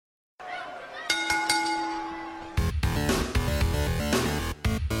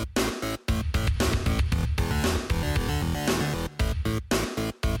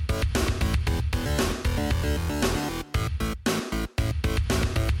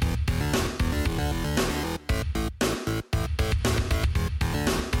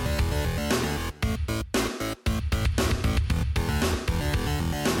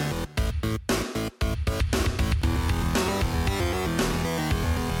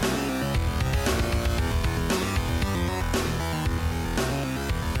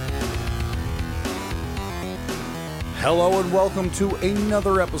Hello and welcome to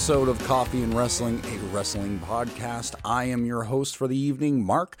another episode of Coffee and Wrestling, a wrestling podcast. I am your host for the evening,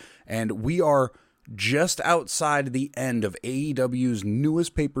 Mark, and we are just outside the end of AEW's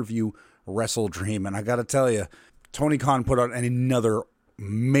newest pay-per-view, WrestleDream. And I gotta tell you, Tony Khan put out another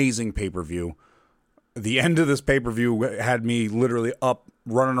amazing pay-per-view. The end of this pay-per-view had me literally up,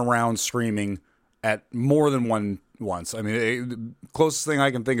 running around, screaming at more than once. I mean, the closest thing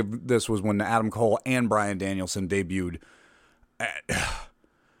I can think of this was when Adam Cole and Bryan Danielson debuted.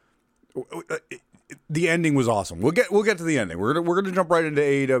 The ending was awesome. We'll get to the ending. We're gonna jump right into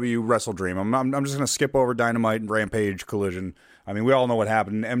AEW WrestleDream. I'm just gonna skip over Dynamite and Rampage Collision. I mean, we all know what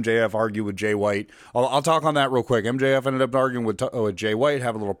happened. MJF argued with Jay White. I'll talk on that real quick. MJF ended up arguing with Jay White,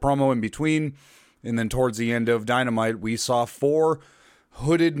 have a little promo in between, and then towards the end of Dynamite, we saw four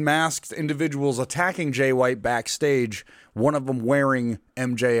hooded, masked individuals attacking Jay White backstage, one of them wearing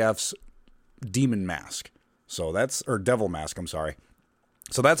MJF's demon mask. Or devil mask, I'm sorry.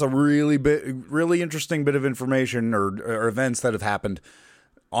 So that's a really interesting bit of information or events that have happened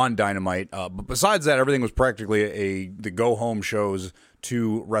on Dynamite. But besides that, everything was practically the go-home shows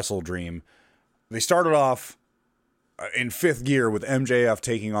to WrestleDream. They started off in fifth gear with MJF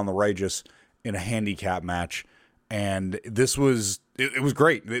taking on the Righteous in a handicap match. And this was, it was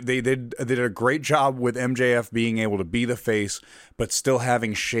great. They did a great job with MJF being able to be the face, but still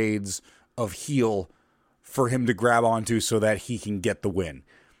having shades of heel for him to grab onto so that he can get the win.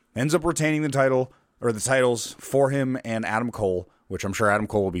 Ends up retaining the title, or the titles for him and Adam Cole, which I'm sure Adam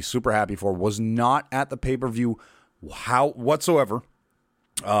Cole will be super happy for. Was not at the pay-per-view whatsoever.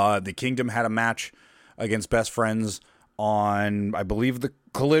 The Kingdom had a match against Best Friends on, I believe, the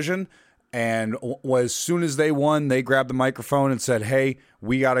Collision. And as soon as they won, they grabbed the microphone and said, hey,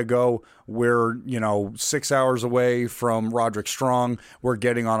 we got to go. We're, 6 hours away from Roderick Strong. We're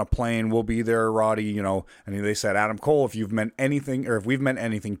getting on a plane. We'll be there, Roddy, And they said, Adam Cole, if you've meant anything, or if we've meant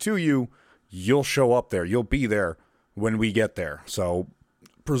anything to you, you'll show up there. You'll be there when we get there. So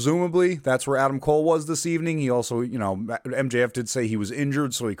presumably that's where Adam Cole was this evening. He also, MJF did say he was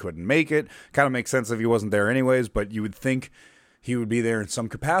injured, so he couldn't make it. Kind of makes sense if he wasn't there anyways, but you would think he would be there in some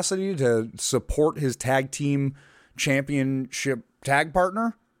capacity to support his tag team championship tag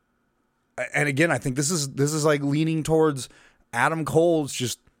partner. And again, I think this is like leaning towards Adam Cole's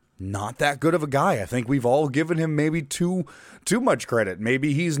just not that good of a guy. I think we've all given him maybe too much credit.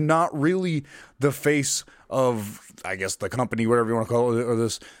 Maybe he's not really the face of, I guess, the company, whatever you want to call it, or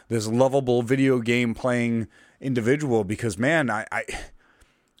this lovable video game playing individual. Because man,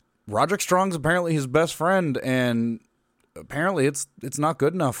 Roderick Strong's apparently his best friend, and apparently it's not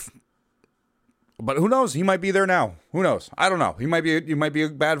good enough. But who knows? He might be there now. Who knows? I don't know. He might be a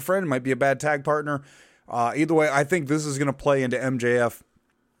bad friend, might be a bad tag partner. Either way, I think this is going to play into MJF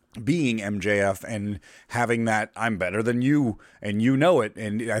being MJF and having that I'm better than you and you know it.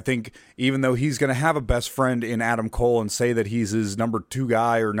 And I think even though he's going to have a best friend in Adam Cole and say that he's his number two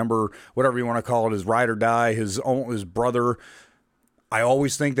guy or number whatever you want to call it, his ride or die, his brother, I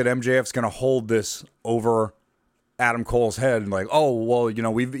always think that MJF's going to hold this over Adam Cole's head and like, oh, well,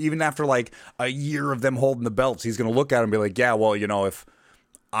 we've even after like a year of them holding the belts, he's going to look at him and be like, yeah, well, if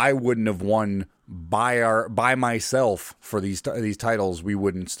I wouldn't have won by myself for these titles, we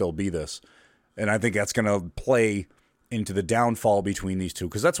wouldn't still be this. And I think that's going to play into the downfall between these two,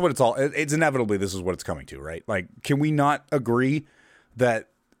 because that's what it's inevitably this is what it's coming to, right? Like, can we not agree that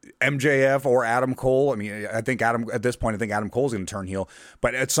MJF or Adam Cole, I mean, I think Adam Cole's going to turn heel,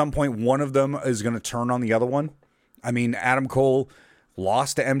 but at some point one of them is going to turn on the other one. I mean, Adam Cole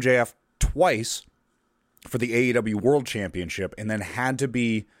lost to MJF twice for the AEW World Championship and then had to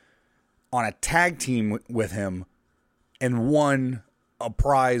be on a tag team with him and won a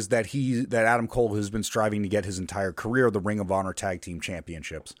prize that Adam Cole has been striving to get his entire career, the Ring of Honor Tag Team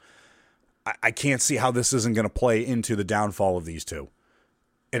Championships. I can't see how this isn't going to play into the downfall of these two.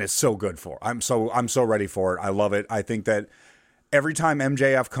 And it's so good I'm so ready for it. I love it. I think that every time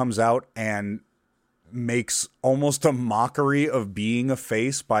MJF comes out and makes almost a mockery of being a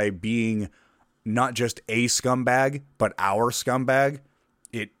face by being not just a scumbag, but our scumbag,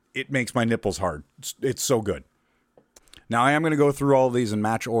 it makes my nipples hard. It's so good. Now, I am going to go through all of these in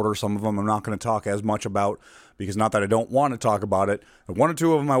match order. Some of them I'm not going to talk as much about, because not that I don't want to talk about it. One or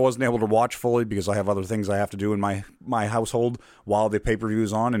two of them I wasn't able to watch fully because I have other things I have to do in my household while the pay-per-view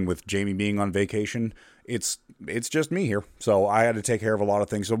is on, and with Jamie being on vacation, it's just me here. So I had to take care of a lot of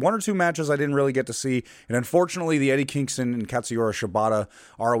things. So one or two matches I didn't really get to see, and unfortunately the Eddie Kingston and Katsuyori Shibata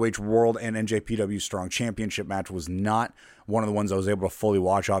ROH World and NJPW Strong Championship match was not one of the ones I was able to fully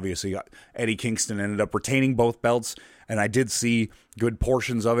watch. Obviously, Eddie Kingston ended up retaining both belts, and I did see good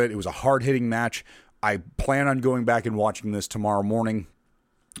portions of it. It was a hard-hitting match. I plan on going back and watching this tomorrow morning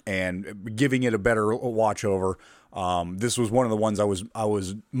and giving it a better watch over. This was one of the ones I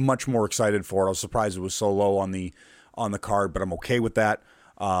was much more excited for. I was surprised it was so low on the card, but I'm okay with that.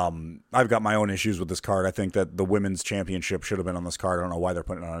 I've got my own issues with this card. I think that the women's championship should have been on this card. I don't know why they're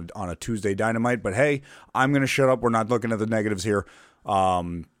putting it on a Tuesday Dynamite, but hey, I'm going to shut up. We're not looking at the negatives here.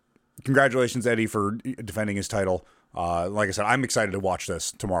 Congratulations, Eddie, for defending his title. Like I said, I'm excited to watch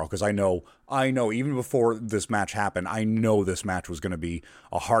this tomorrow because I know even before this match happened, I know this match was going to be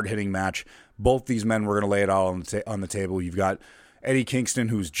a hard-hitting match. Both these men were going to lay it out on the table. You've got Eddie Kingston,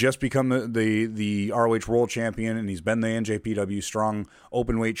 who's just become the ROH World Champion, and he's been the NJPW Strong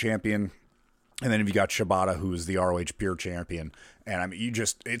Openweight Champion. And then you've got Shibata, who's the ROH Pure Champion. And I mean,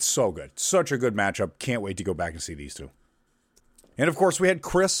 it's so good. Such a good matchup. Can't wait to go back and see these two. And of course, we had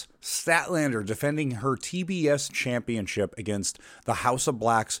Chris Statlander defending her TBS championship against the House of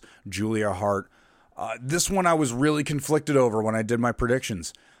Black's Julia Hart. This one I was really conflicted over when I did my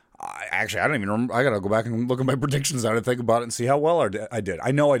predictions. I don't even remember. I got to go back and look at my predictions now to think about it and see how well I did.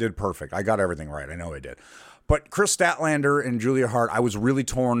 I know I did perfect. I got everything right. I know I did. But Chris Statlander and Julia Hart, I was really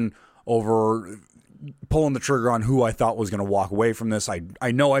torn over pulling the trigger on who I thought was going to walk away from this.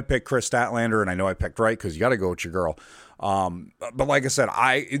 I know I picked Chris Statlander, and I know I picked right because you got to go with your girl. But like I said,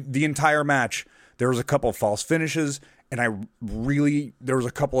 the entire match, there was a couple of false finishes, and there was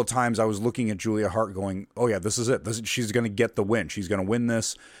a couple of times I was looking at Julia Hart going, oh yeah, this is it. She's going to get the win. She's going to win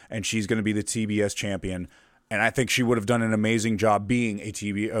this, and she's going to be the TBS champion. And I think she would have done an amazing job being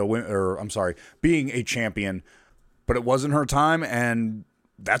being a champion, but it wasn't her time, and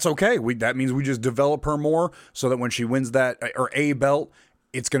that's okay. That means we just develop her more so that when she wins that or a belt,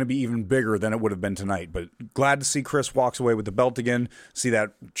 it's going to be even bigger than it would have been tonight. But glad to see Chris walks away with the belt again, see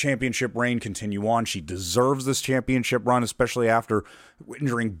that championship reign continue on. She deserves this championship run, especially after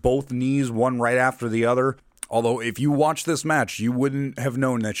injuring both knees, one right after the other. Although if you watch this match, you wouldn't have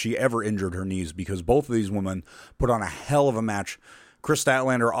known that she ever injured her knees because both of these women put on a hell of a match. Chris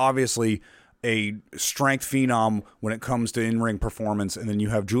Statlander, obviously a strength phenom when it comes to in-ring performance. And then you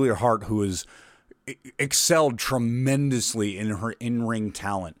have Julia Hart, who has excelled tremendously in her in-ring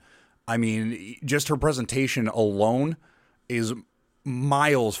talent. I mean, just her presentation alone is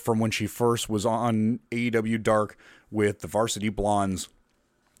miles from when she first was on AEW Dark with the Varsity Blondes,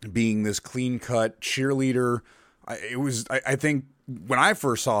 being this clean-cut cheerleader. I think when I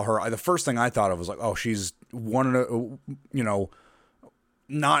first saw her, the first thing I thought of was like, oh, she's one of the,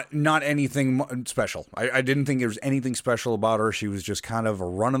 not anything special. I didn't think there was anything special about her. She was just kind of a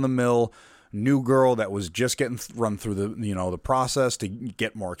run-of-the-mill new girl that was just getting run through the process to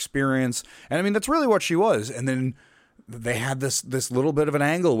get more experience. And I mean, that's really what she was. And then they had this little bit of an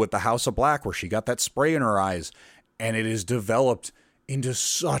angle with the House of Black where she got that spray in her eyes, and it is developed into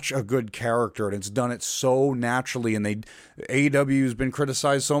such a good character, and it's done it so naturally. And AEW has been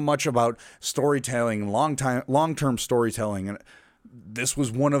criticized so much about storytelling, long-term storytelling, and this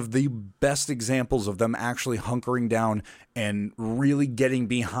was one of the best examples of them actually hunkering down and really getting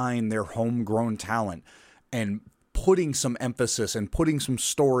behind their homegrown talent and putting some emphasis and putting some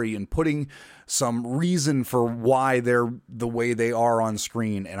story and putting some reason for why they're the way they are on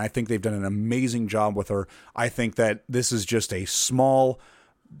screen. And I think they've done an amazing job with her. I think that this is just a small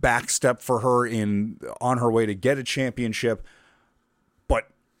back step for her on her way to get a championship. But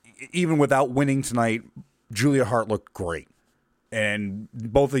even without winning tonight, Julia Hart looked great. And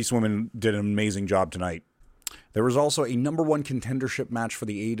both of these women did an amazing job tonight. There was also a number one contendership match for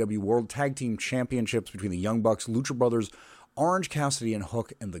the AEW World Tag Team Championships between the Young Bucks, Lucha Brothers, Orange Cassidy and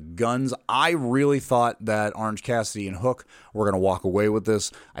Hook, and the Guns. I really thought that Orange Cassidy and Hook were going to walk away with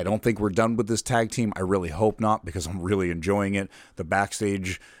this. I don't think we're done with this tag team. I really hope not, because I'm really enjoying it. The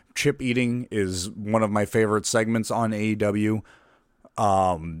backstage chip eating is one of my favorite segments on AEW.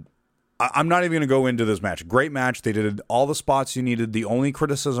 I'm not even going to go into this match. Great match. They did all the spots you needed. The only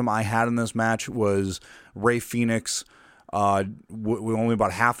criticism I had in this match was Ray Phoenix. Only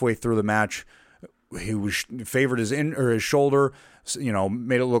about halfway through the match, he was favored his shoulder.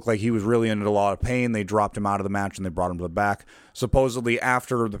 Made it look like he was really in a lot of pain. They dropped him out of the match and they brought him to the back. Supposedly,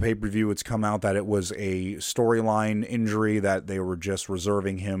 after the pay-per-view, it's come out that it was a storyline injury that they were just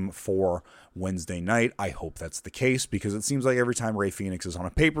reserving him for Wednesday night. I hope that's the case, because it seems like every time Ray Phoenix is on a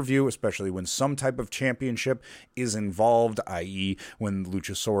pay-per-view, especially when some type of championship is involved, i.e. when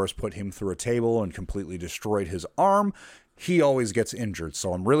Luchasaurus put him through a table and completely destroyed his arm, he always gets injured.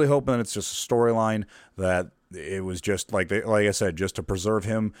 So I'm really hoping that it's just a storyline, that it was just, like I said, just to preserve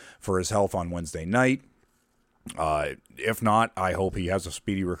him for his health on Wednesday night. If not, I hope he has a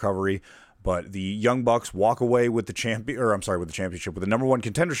speedy recovery. But the Young Bucks walk away with the championship, with the number one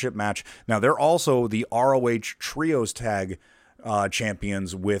contendership match. Now they're also the ROH Trios Tag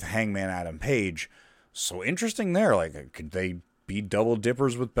champions with Hangman Adam Page. So interesting there. Like, could they be double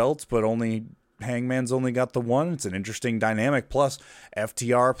dippers with belts, but Hangman's only got the one? It's an interesting dynamic. Plus,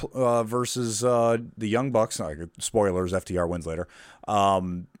 FTR versus the Young Bucks. Spoilers, FTR wins later.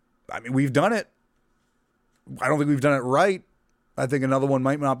 We've done it. I don't think we've done it right. I think another one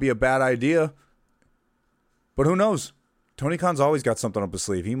might not be a bad idea. But who knows? Tony Khan's always got something up his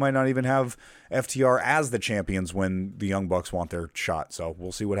sleeve. He might not even have FTR as the champions when the Young Bucks want their shot. So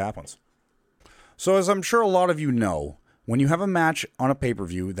we'll see what happens. So as I'm sure a lot of you know, when you have a match on a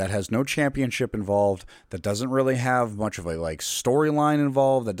pay-per-view that has no championship involved, that doesn't really have much of a storyline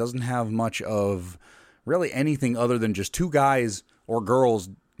involved, that doesn't have much of really anything other than just two guys or girls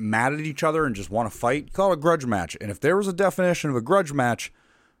mad at each other and just want to fight, call it a grudge match. And if there was a definition of a grudge match,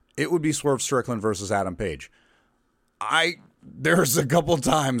 it would be Swerve Strickland versus Adam Page. There's a couple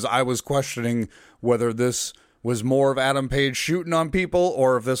times I was questioning whether this was more of Adam Page shooting on people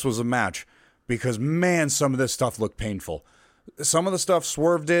or if this was a match. Because, man, some of this stuff looked painful. Some of the stuff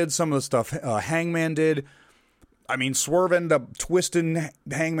Swerve did, some of the stuff Hangman did. I mean, Swerve ended up twisting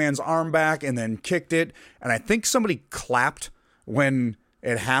Hangman's arm back and then kicked it. And I think somebody clapped when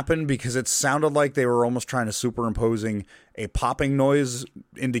it happened because it sounded like they were almost trying to superimposing a popping noise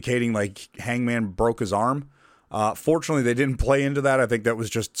indicating like Hangman broke his arm. Fortunately, they didn't play into that. I think that was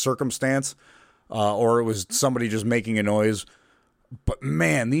just circumstance or it was somebody just making a noise. But,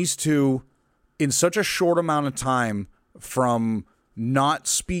 man, these two, in such a short amount of time from not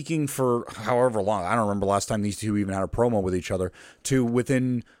speaking for however long, I don't remember last time these two even had a promo with each other, to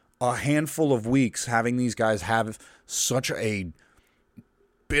within a handful of weeks having these guys have such a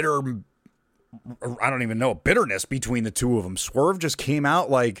bitterness between the two of them. Swerve just came out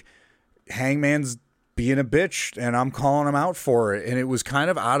like Hangman's being a bitch and I'm calling him out for it. And it was kind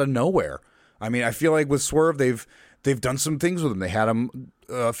of out of nowhere. I mean, I feel like with Swerve, they've done some things with him. They had him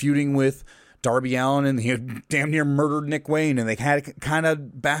feuding with Darby Allin and he had damn near murdered Nick Wayne. And they had to kind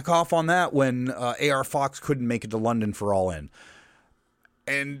of back off on that when AR Fox couldn't make it to London for All In.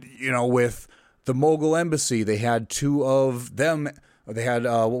 And, with the Mogul Embassy, they had two of them. They had,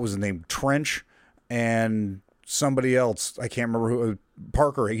 what was his name? Trench and somebody else. I can't remember who.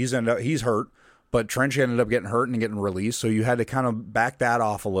 Parker. He's hurt, but Trench ended up getting hurt and getting released. So you had to kind of back that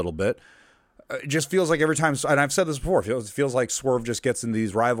off a little bit. It just feels like every time, and I've said this before, it feels like Swerve just gets into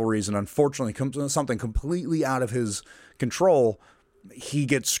these rivalries and unfortunately comes something completely out of his control. He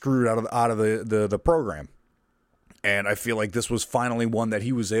gets screwed out of the program. And I feel like this was finally one that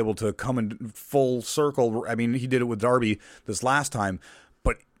he was able to come in full circle. I mean, he did it with Darby this last time,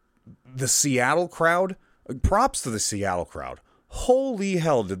 but the Seattle crowd, props to the Seattle crowd. Holy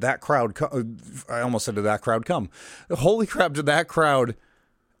hell, did that crowd come? I almost said, did that crowd come? Holy crap, did that crowd,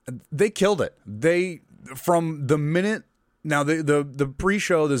 they killed it. From the minute, now the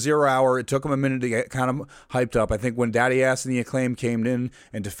pre-show, the 0 hour, it took them a minute to get kind of hyped up. I think when Daddy Ass and the Acclaim came in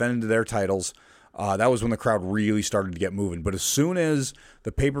and defended their titles, that was when the crowd really started to get moving. But as soon as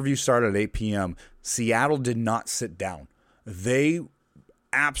the pay-per-view started at 8 p.m., Seattle did not sit down. They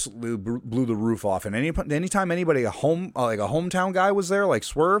absolutely blew the roof off. And anytime anybody, like a hometown guy was there, like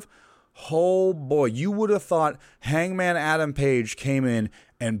Swerve, oh boy, you would have thought Hangman Adam Page came in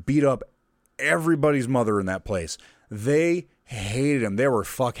and beat up everybody's mother in that place. They hated him. There were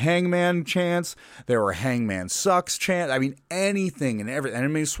fuck Hangman chants. There were Hangman sucks chants. I mean, anything and everything. And I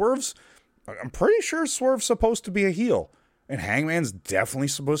mean, I'm pretty sure Swerve's supposed to be a heel. And Hangman's definitely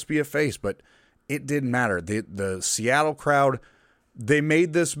supposed to be a face. But it didn't matter. The Seattle crowd, they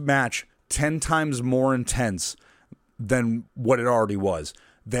made this match 10 times more intense than what it already was.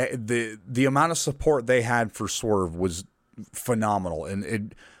 The amount of support they had for Swerve was phenomenal.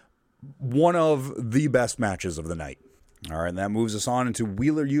 And one of the best matches of the night. All right, and that moves us on into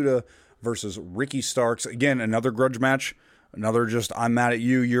Wheeler Yuta versus Ricky Starks. Again, another grudge match. Another just, I'm mad at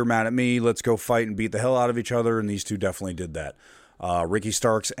you, you're mad at me, let's go fight and beat the hell out of each other, and these two definitely did that. Ricky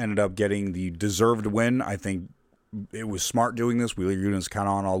Starks ended up getting the deserved win. I think it was smart doing this. Wheeler Yuta's kind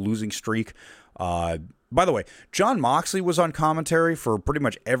of on a losing streak. By the way, Jon Moxley was on commentary for pretty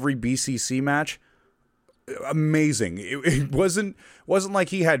much every BCC match. Amazing. It wasn't like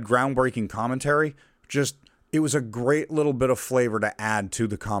he had groundbreaking commentary, just it was a great little bit of flavor to add to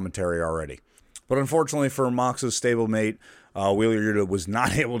the commentary already. But unfortunately for Mox's stablemate, Wheeler Yuta was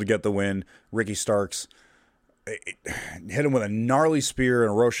not able to get the win. Ricky Starks hit him with a gnarly spear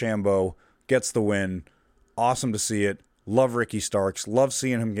and a Rochambeau, gets the win. Awesome to see it. Love Ricky Starks. Love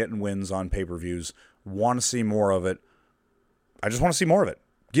seeing him getting wins on pay-per-views. Want to see more of it. I just want to see more of it.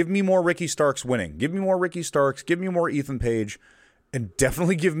 Give me more Ricky Starks winning. Give me more Ricky Starks. Give me more Ethan Page. And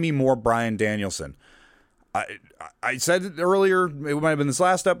definitely give me more Bryan Danielson. I said it earlier, it might have been this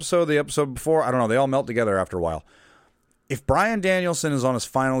last episode, the episode before, I don't know, they all melt together after a while. If Bryan Danielson is on his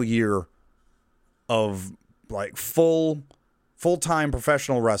final year of like full-time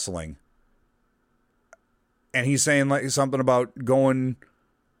professional wrestling, and he's saying like something about going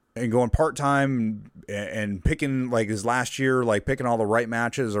part-time and picking like his last year, like picking all the right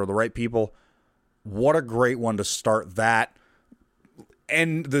matches or the right people, what a great one to start that.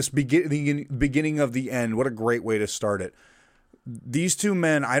 And this beginning of the end, what a great way to start it. These two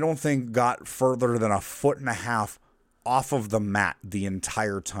men, I don't think, got further than a foot and a half off of the mat the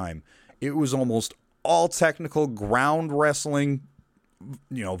entire time. It was almost all technical ground wrestling,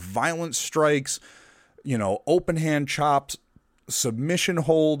 violent strikes, open hand chops, submission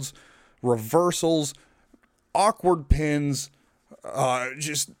holds, reversals, awkward pins,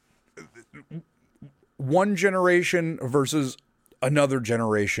 just one generation versus another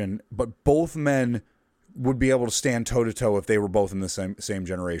generation, but both men would be able to stand toe-to-toe if they were both in the same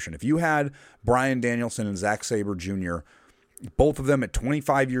generation. If you had Bryan Danielson and Zack Sabre Jr., both of them at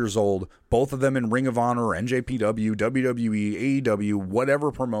 25 years old, both of them in Ring of Honor, NJPW, WWE, AEW,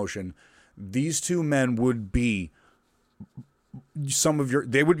 whatever promotion, these two men would be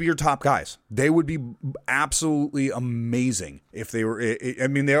they would be your top guys. They would be absolutely amazing if they were, I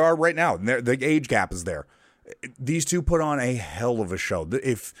mean, they are right now. The age gap is there. These two put on a hell of a show.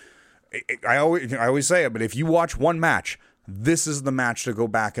 If I always say it, but if you watch one match, this is the match to go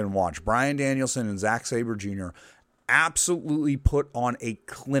back and watch. Bryan Danielson and Zack Sabre Jr. absolutely put on a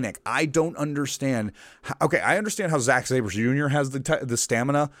clinic. I don't understand. I understand how Zack Sabre Jr. has the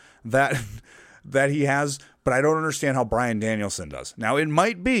stamina that he has, but I don't understand how Bryan Danielson does. Now, it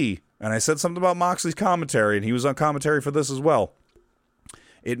might be, and I said something about Moxley's commentary, and he was on commentary for this as well.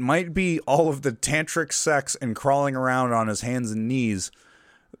 It might be all of the tantric sex and crawling around on his hands and knees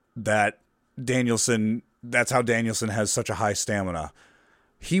that's how Danielson has such a high stamina.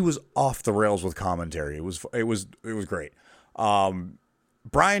 He was off the rails with commentary. It was great.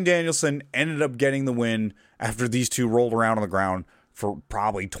 Bryan Danielson ended up getting the win after these two rolled around on the ground for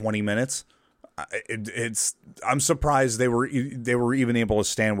probably 20 minutes. I'm surprised they were even able to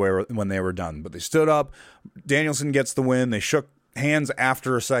stand when they were done, but they stood up. Danielson gets the win. They shook hands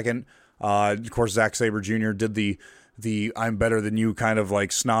after a second. Of course, Zack Sabre Jr. did the I'm better than you kind of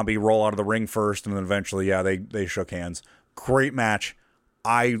like snobby roll out of the ring first, and then eventually, they shook hands. Great match.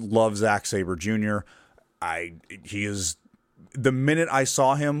 I love Zack Sabre Jr. He is, the minute I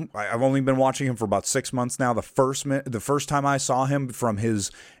saw him, I've only been watching him for about 6 months now. The first time I saw him, from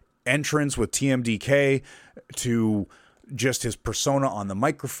his entrance with TMDK to just his persona on the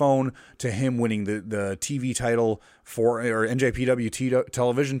microphone to him winning the TV title or NJPW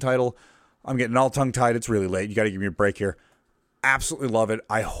television title. I'm getting all tongue-tied. It's really late. You got to give me a break here. Absolutely love it.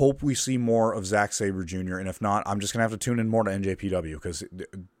 I hope we see more of Zack Sabre Jr. And if not, I'm just going to have to tune in more to NJPW because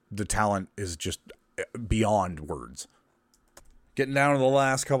the talent is just beyond words. Getting down to the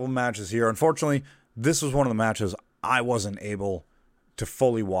last couple matches here. Unfortunately, this was one of the matches I wasn't able to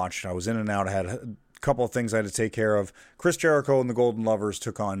fully watch. I was in and out. I had a couple of things I had to take care of. Chris Jericho and the Golden Lovers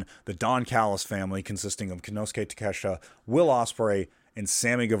took on the Don Callis family, consisting of Konosuke Takeshita, Will Ospreay, and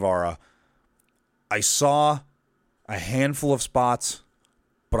Sammy Guevara. I saw a handful of spots,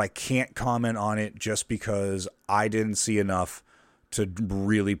 but I can't comment on it just because I didn't see enough to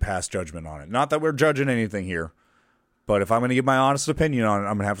really pass judgment on it. Not that we're judging anything here, but if I'm going to give my honest opinion on it,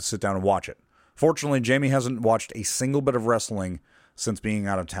 I'm going to have to sit down and watch it. Fortunately, Jamie hasn't watched a single bit of wrestling since being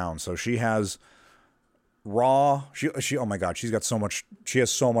out of town, so she has Raw. She oh my God, she has so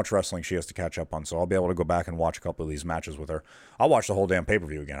much wrestling she has to catch up on, so I'll be able to go back and watch a couple of these matches with her. I'll watch the whole damn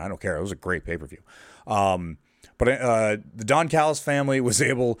pay-per-view again. I don't care. It was a great pay-per-view. But the Don Callis family was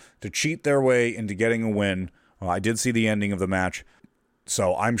able to cheat their way into getting a win. I did see the ending of the match,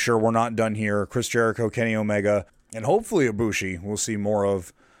 so I'm sure we're not done here. Chris Jericho, Kenny Omega, and hopefully Ibushi we'll see more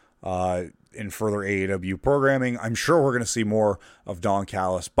of in further AEW programming. I'm sure we're going to see more of Don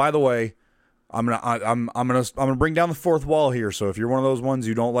Callis. By the way, I'm gonna bring down the fourth wall here. So if you're one of those ones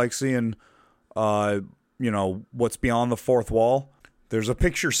you don't like seeing, what's beyond the fourth wall, there's a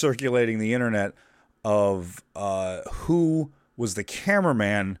picture circulating the internet of who was the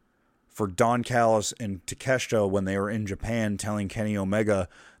cameraman for Don Callis and Takeshita when they were in Japan, telling Kenny Omega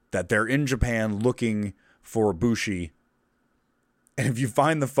that they're in Japan looking for Ibushi. And if you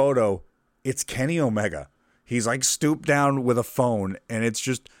find the photo, it's Kenny Omega. He's like stooped down with a phone, and it's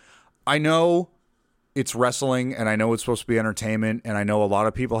just, I know it's wrestling, and I know it's supposed to be entertainment, and I know a lot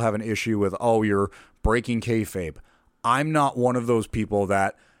of people have an issue with, oh, you're breaking kayfabe. I'm not one of those people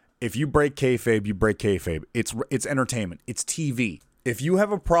that if you break kayfabe, you break kayfabe. It's entertainment. It's TV. If you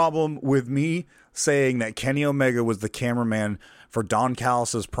have a problem with me saying that Kenny Omega was the cameraman for Don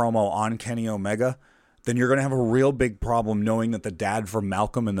Callis' promo on Kenny Omega, then you're going to have a real big problem knowing that the dad from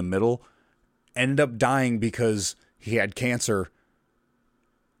Malcolm in the Middle ended up dying because he had cancer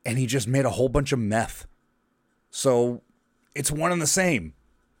and he just made a whole bunch of meth. So it's one and the same.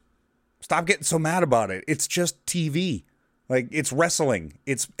 Stop getting so mad about it. It's just TV. Like, it's wrestling.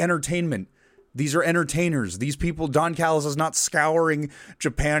 It's entertainment. These are entertainers. These people, Don Callis is not scouring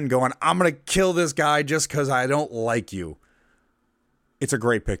Japan going, I'm going to kill this guy just because I don't like you. It's a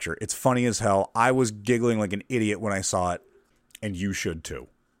great picture. It's funny as hell. I was giggling like an idiot when I saw it, and you should too.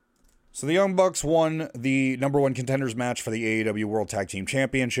 So the Young Bucks won the number one contenders match for the AEW World Tag Team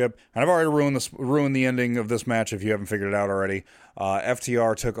Championship. And I've already ruined the ending of this match if you haven't figured it out already.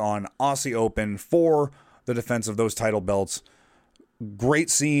 FTR took on Aussie Open for the defense of those title belts. Great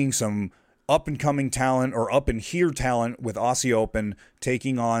seeing some up-and-coming talent or up-and-here talent with Aussie Open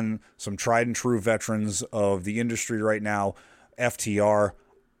taking on some tried-and-true veterans of the industry right now. FTR,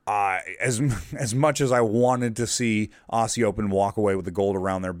 as much as I wanted to see Aussie Open walk away with the gold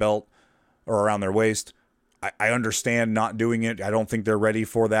around their belt or around their waist, I understand not doing it. I don't think they're ready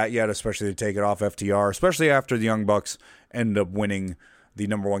for that yet, especially to take it off FTR, especially after the Young Bucks end up winning the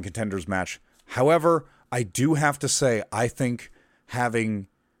number one contenders match. However, I do have to say, I think having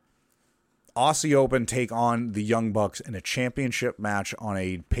Aussie Open take on the Young Bucks in a championship match on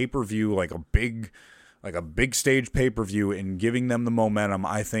a pay-per-view, like a big stage pay-per-view, and giving them the momentum,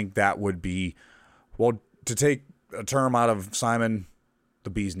 I think that would be, well, to take a term out of Simon, the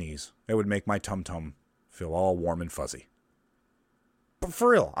bee's knees. It would make my tum-tum feel all warm and fuzzy. But for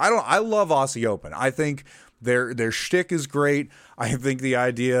real, I love Aussie Open. I think their shtick is great. I think the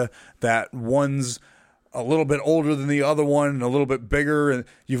idea that one's a little bit older than the other one and a little bit bigger, and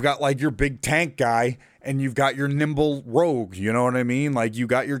you've got like your big tank guy and you've got your nimble rogue, you know what I mean? Like, you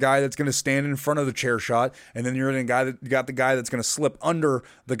got your guy that's going to stand in front of the chair shot, and then you got the guy that's going to slip under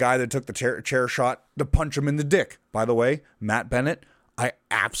the guy that took the chair shot to punch him in the dick. By the way, Matt Bennett, I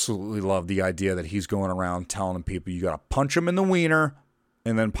absolutely love the idea that he's going around telling people you got to punch him in the wiener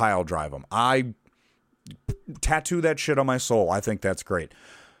and then pile drive him. I tattoo that shit on my soul. I think that's great.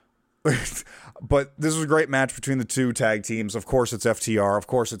 But this was a great match between the two tag teams. Of course, it's FTR. Of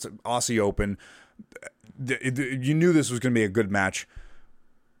course, it's Aussie Open. You knew this was going to be a good match.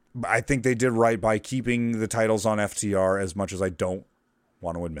 I think they did right by keeping the titles on FTR, as much as I don't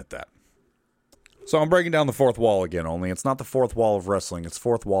want to admit that. So I'm breaking down the fourth wall again, only it's not the fourth wall of wrestling. It's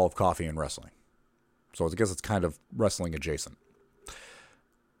fourth wall of coffee and wrestling. So I guess it's kind of wrestling adjacent.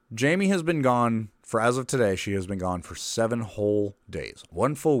 Jamie has been gone for, as of today, she has been gone for 7 whole days.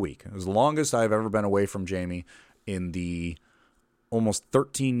 1 full week. It was the longest I've ever been away from Jamie in the almost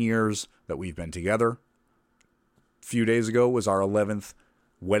 13 years that we've been together. A few days ago was our 11th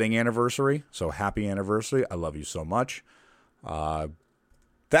wedding anniversary. So happy anniversary. I love you so much.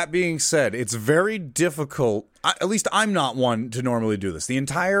 That being said, it's very difficult. At least I'm not one to normally do this. The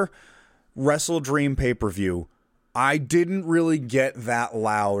entire WrestleDream pay-per-view, I didn't really get that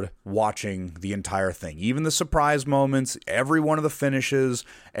loud watching the entire thing. Even the surprise moments, every one of the finishes,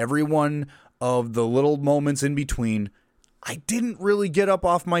 every one of the little moments in between, I didn't really get up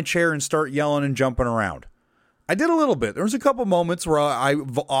off my chair and start yelling and jumping around. I did a little bit. There was a couple moments where I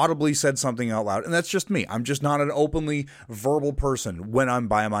audibly said something out loud, and that's just me. I'm just not an openly verbal person when I'm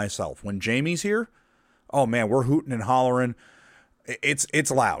by myself. When Jamie's here, oh man, we're hooting and hollering.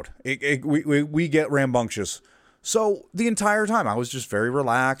 It's loud. We get rambunctious. So the entire time I was just very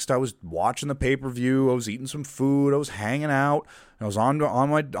relaxed. I was watching the pay-per-view. I was eating some food. I was hanging out. I was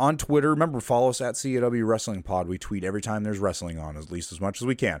on Twitter. Remember, follow us at CAW Wrestling Pod. We tweet every time there's wrestling on, at least as much as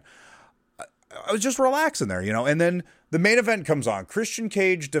we can. I was just relaxing there, you know. And then the main event comes on. Christian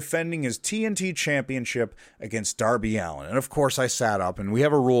Cage defending his TNT championship against Darby Allin. And of course I sat up, and we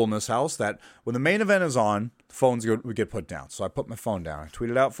have a rule in this house that when the main event is on, the phones would get put down. So I put my phone down. I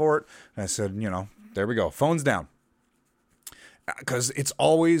tweeted out for it, and I said, you know, there we go. Phone's down. Because it's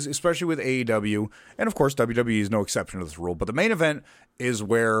always, especially with AEW, and of course WWE is no exception to this rule, but the main event is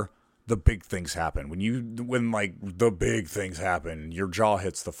where the big things happen. When like the big things happen, your jaw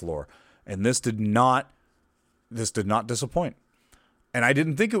hits the floor. And this did not disappoint. And I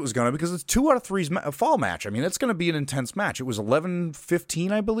didn't think it was going to, because it's 2 out of 3's fall match. I mean, it's going to be an intense match. It was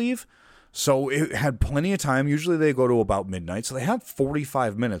 11:15, I believe. So it had plenty of time. Usually they go to about midnight. So they had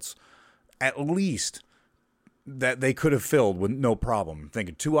 45 minutes at least that they could have filled with no problem. I'm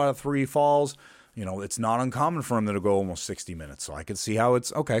thinking 2 out of 3 falls, you know, it's not uncommon for them to go almost 60 minutes. So I could see how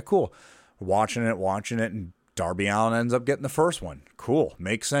it's, okay, cool. Watching it, and Darby Allin ends up getting the first one. Cool.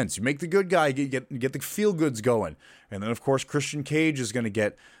 Makes sense. You make the good guy get the feel goods going. And then, of course, Christian Cage is going to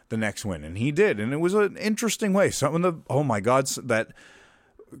get the next win. And he did. And it was an interesting way. Some of the, oh my God, that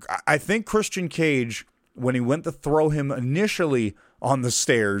I think Christian Cage, when he went to throw him initially on the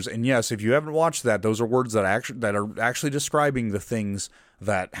stairs, and yes, if you haven't watched that, those are words that are actually describing the things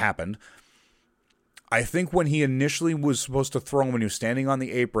that happened. I think when he initially was supposed to throw him when he was standing on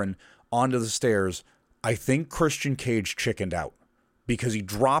the apron onto the stairs, I think Christian Cage chickened out because he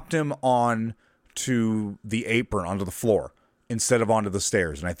dropped him on to the apron, onto the floor, instead of onto the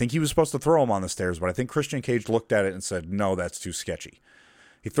stairs. And I think he was supposed to throw him on the stairs, but I think Christian Cage looked at it and said, no, that's too sketchy.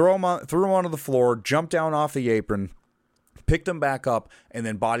 He threw him onto the floor, jumped down off the apron, picked him back up, and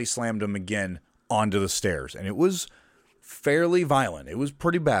then body slammed him again onto the stairs. And it was fairly violent. It was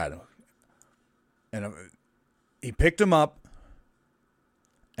pretty bad. And he picked him up,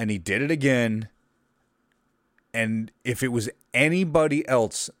 and he did it again. And if it was anybody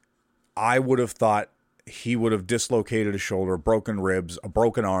else, I would have thought he would have dislocated a shoulder, broken ribs, a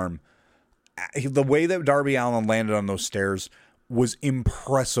broken arm. The way that Darby Allin landed on those stairs was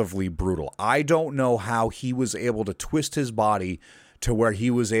impressively brutal. I don't know how he was able to twist his body to where he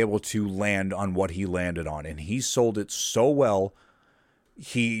was able to land on what he landed on. And he sold it so well.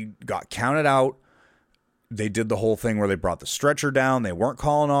 He got counted out. They did the whole thing where they brought the stretcher down. They weren't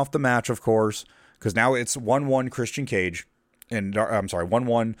calling off the match, of course, because now it's 1-1 Christian Cage. And I'm sorry,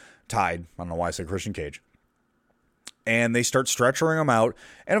 1-1 tied. I don't know why I said Christian Cage. And they start stretchering him out.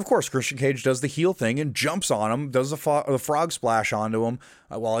 And, of course, Christian Cage does the heel thing and jumps on him, does the frog splash onto him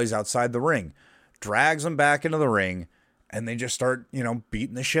while he's outside the ring. Drags him back into the ring, and they just start,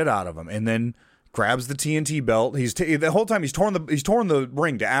 beating the shit out of him. And then grabs the TNT belt. The whole time he's torn the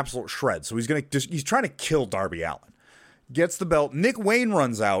ring to absolute shreds. So he's trying to kill Darby Allin. Gets the belt. Nick Wayne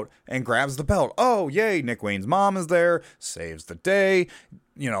runs out and grabs the belt. Oh, yay. Nick Wayne's mom is there. Saves the day.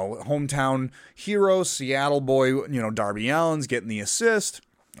 Hometown hero, Seattle boy, Darby Allin's getting the assist.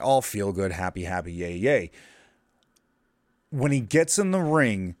 All feel good, happy, yay, yay. When he gets in the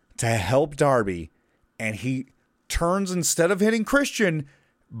ring to help Darby and he turns, instead of hitting Christian,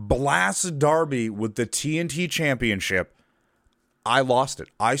 blasts Darby with the TNT championship, I lost it.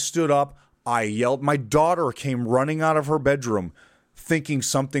 I stood up. I yelled. My daughter came running out of her bedroom thinking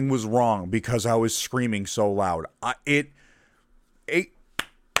something was wrong because I was screaming so loud.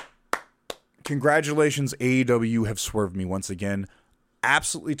 Congratulations, AEW have swerved me once again.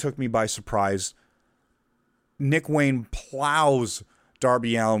 Absolutely took me by surprise. Nick Wayne plows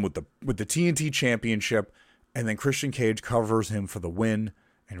Darby Allin with the TNT championship, and then Christian Cage covers him for the win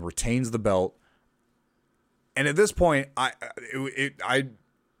and retains the belt. And at this point, I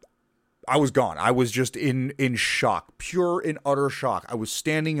was gone. I was just in shock, pure and utter shock. I was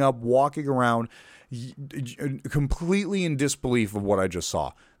standing up, walking around, completely in disbelief of what I just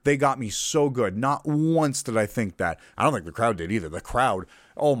saw. They got me so good. Not once did I think that. I don't think the crowd did either. The crowd,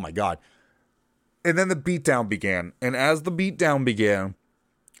 oh my God. And then the beatdown began. And as the beatdown began,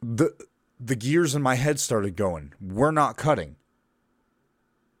 the gears in my head started going. We're not cutting.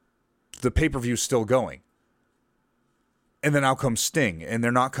 The pay-per-view's still going. And then out comes Sting, and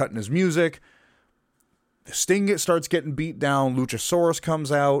they're not cutting his music. Sting starts getting beat down. Luchasaurus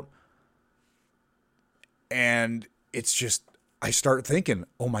comes out. And it's just, I start thinking,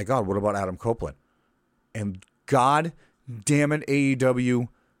 oh my God, what about Adam Copeland? And God damn it, AEW,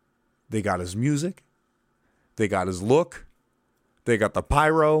 they got his music. They got his look. They got the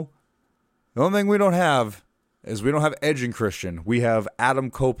pyro. The only thing we don't have is we don't have Edge and Christian. We have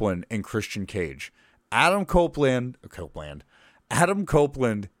Adam Copeland and Christian Cage. Adam Copeland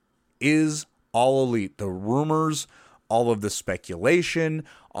is All Elite. The rumors, all of the speculation,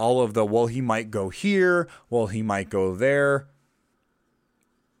 all of the, well, he might go here, well, he might go there.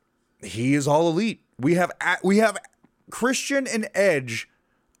 He is All Elite. We have Christian and Edge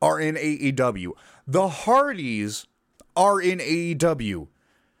are in AEW. The Hardys are in AEW.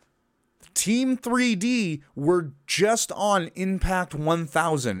 Team 3D were just on Impact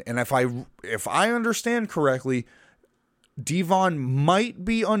 1000, and if I understand correctly, Devon might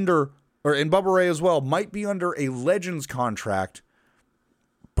be under, and Bubba Ray as well, might be under a Legends contract,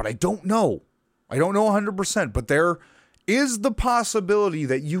 but I don't know. I don't know 100%, but there is the possibility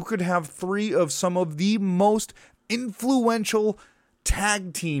that you could have three of some of the most influential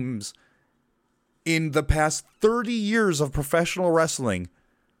tag teams in the past 30 years of professional wrestling.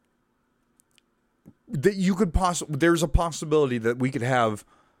 That you could there's a possibility that we could have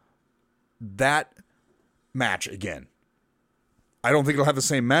that match again. I don't think it'll have the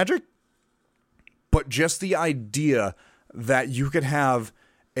same magic, but just the idea that you could have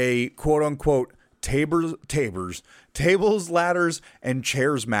a quote unquote tables, ladders, and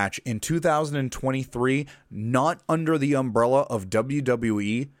chairs match in 2023, not under the umbrella of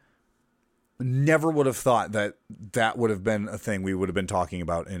WWE, never would have thought that that would have been a thing we would have been talking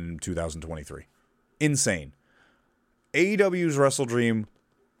about in 2023. Insane. AEW's WrestleDream,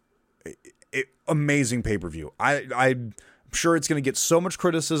 amazing pay-per-view. I'm sure it's going to get so much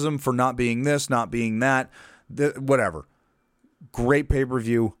criticism for not being this, not being that, whatever. Great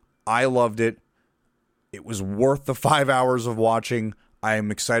pay-per-view. I loved it. It was worth the 5 hours of watching. I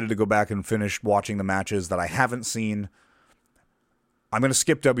am excited to go back and finish watching the matches that I haven't seen. I'm going to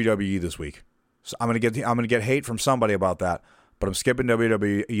skip WWE this week. So I'm going to get hate from somebody about that, but I'm skipping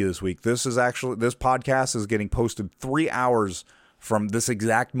WWE this week. This podcast is getting posted 3 hours from this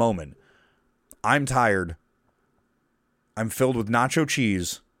exact moment. I'm tired. I'm filled with nacho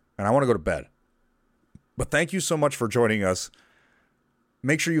cheese, and I want to go to bed. But thank you so much for joining us.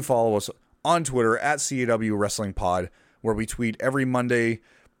 Make sure you follow us on Twitter at CAW Wrestling Pod, where we tweet every Monday,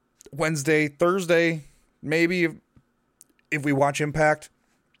 Wednesday, Thursday, maybe if we watch Impact,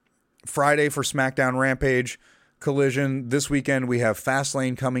 Friday for SmackDown Rampage, Collision. This weekend we have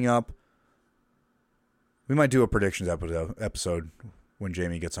Fastlane coming up. We might do a predictions episode when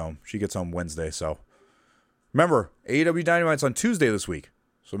Jamie gets home. She gets home Wednesday, so remember, AEW Dynamite's on Tuesday this week,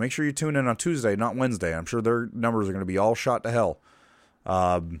 so make sure you tune in on Tuesday, not Wednesday. I'm sure their numbers are going to be all shot to hell.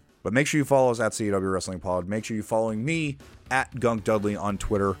 But make sure you follow us at CAW Wrestling Pod. Make sure you're following me at Gunk Dudley on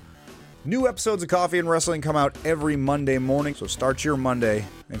Twitter. New episodes of Coffee and Wrestling come out every Monday morning, so start your Monday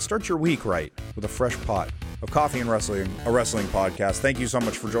and start your week right with a fresh pot of Coffee and Wrestling, a wrestling podcast. Thank you so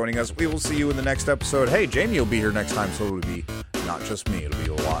much for joining us. We will see you in the next episode. Hey, Jamie will be here next time, so it'll be not just me. It'll be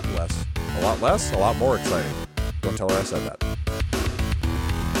a lot more exciting. Don't tell her I said that.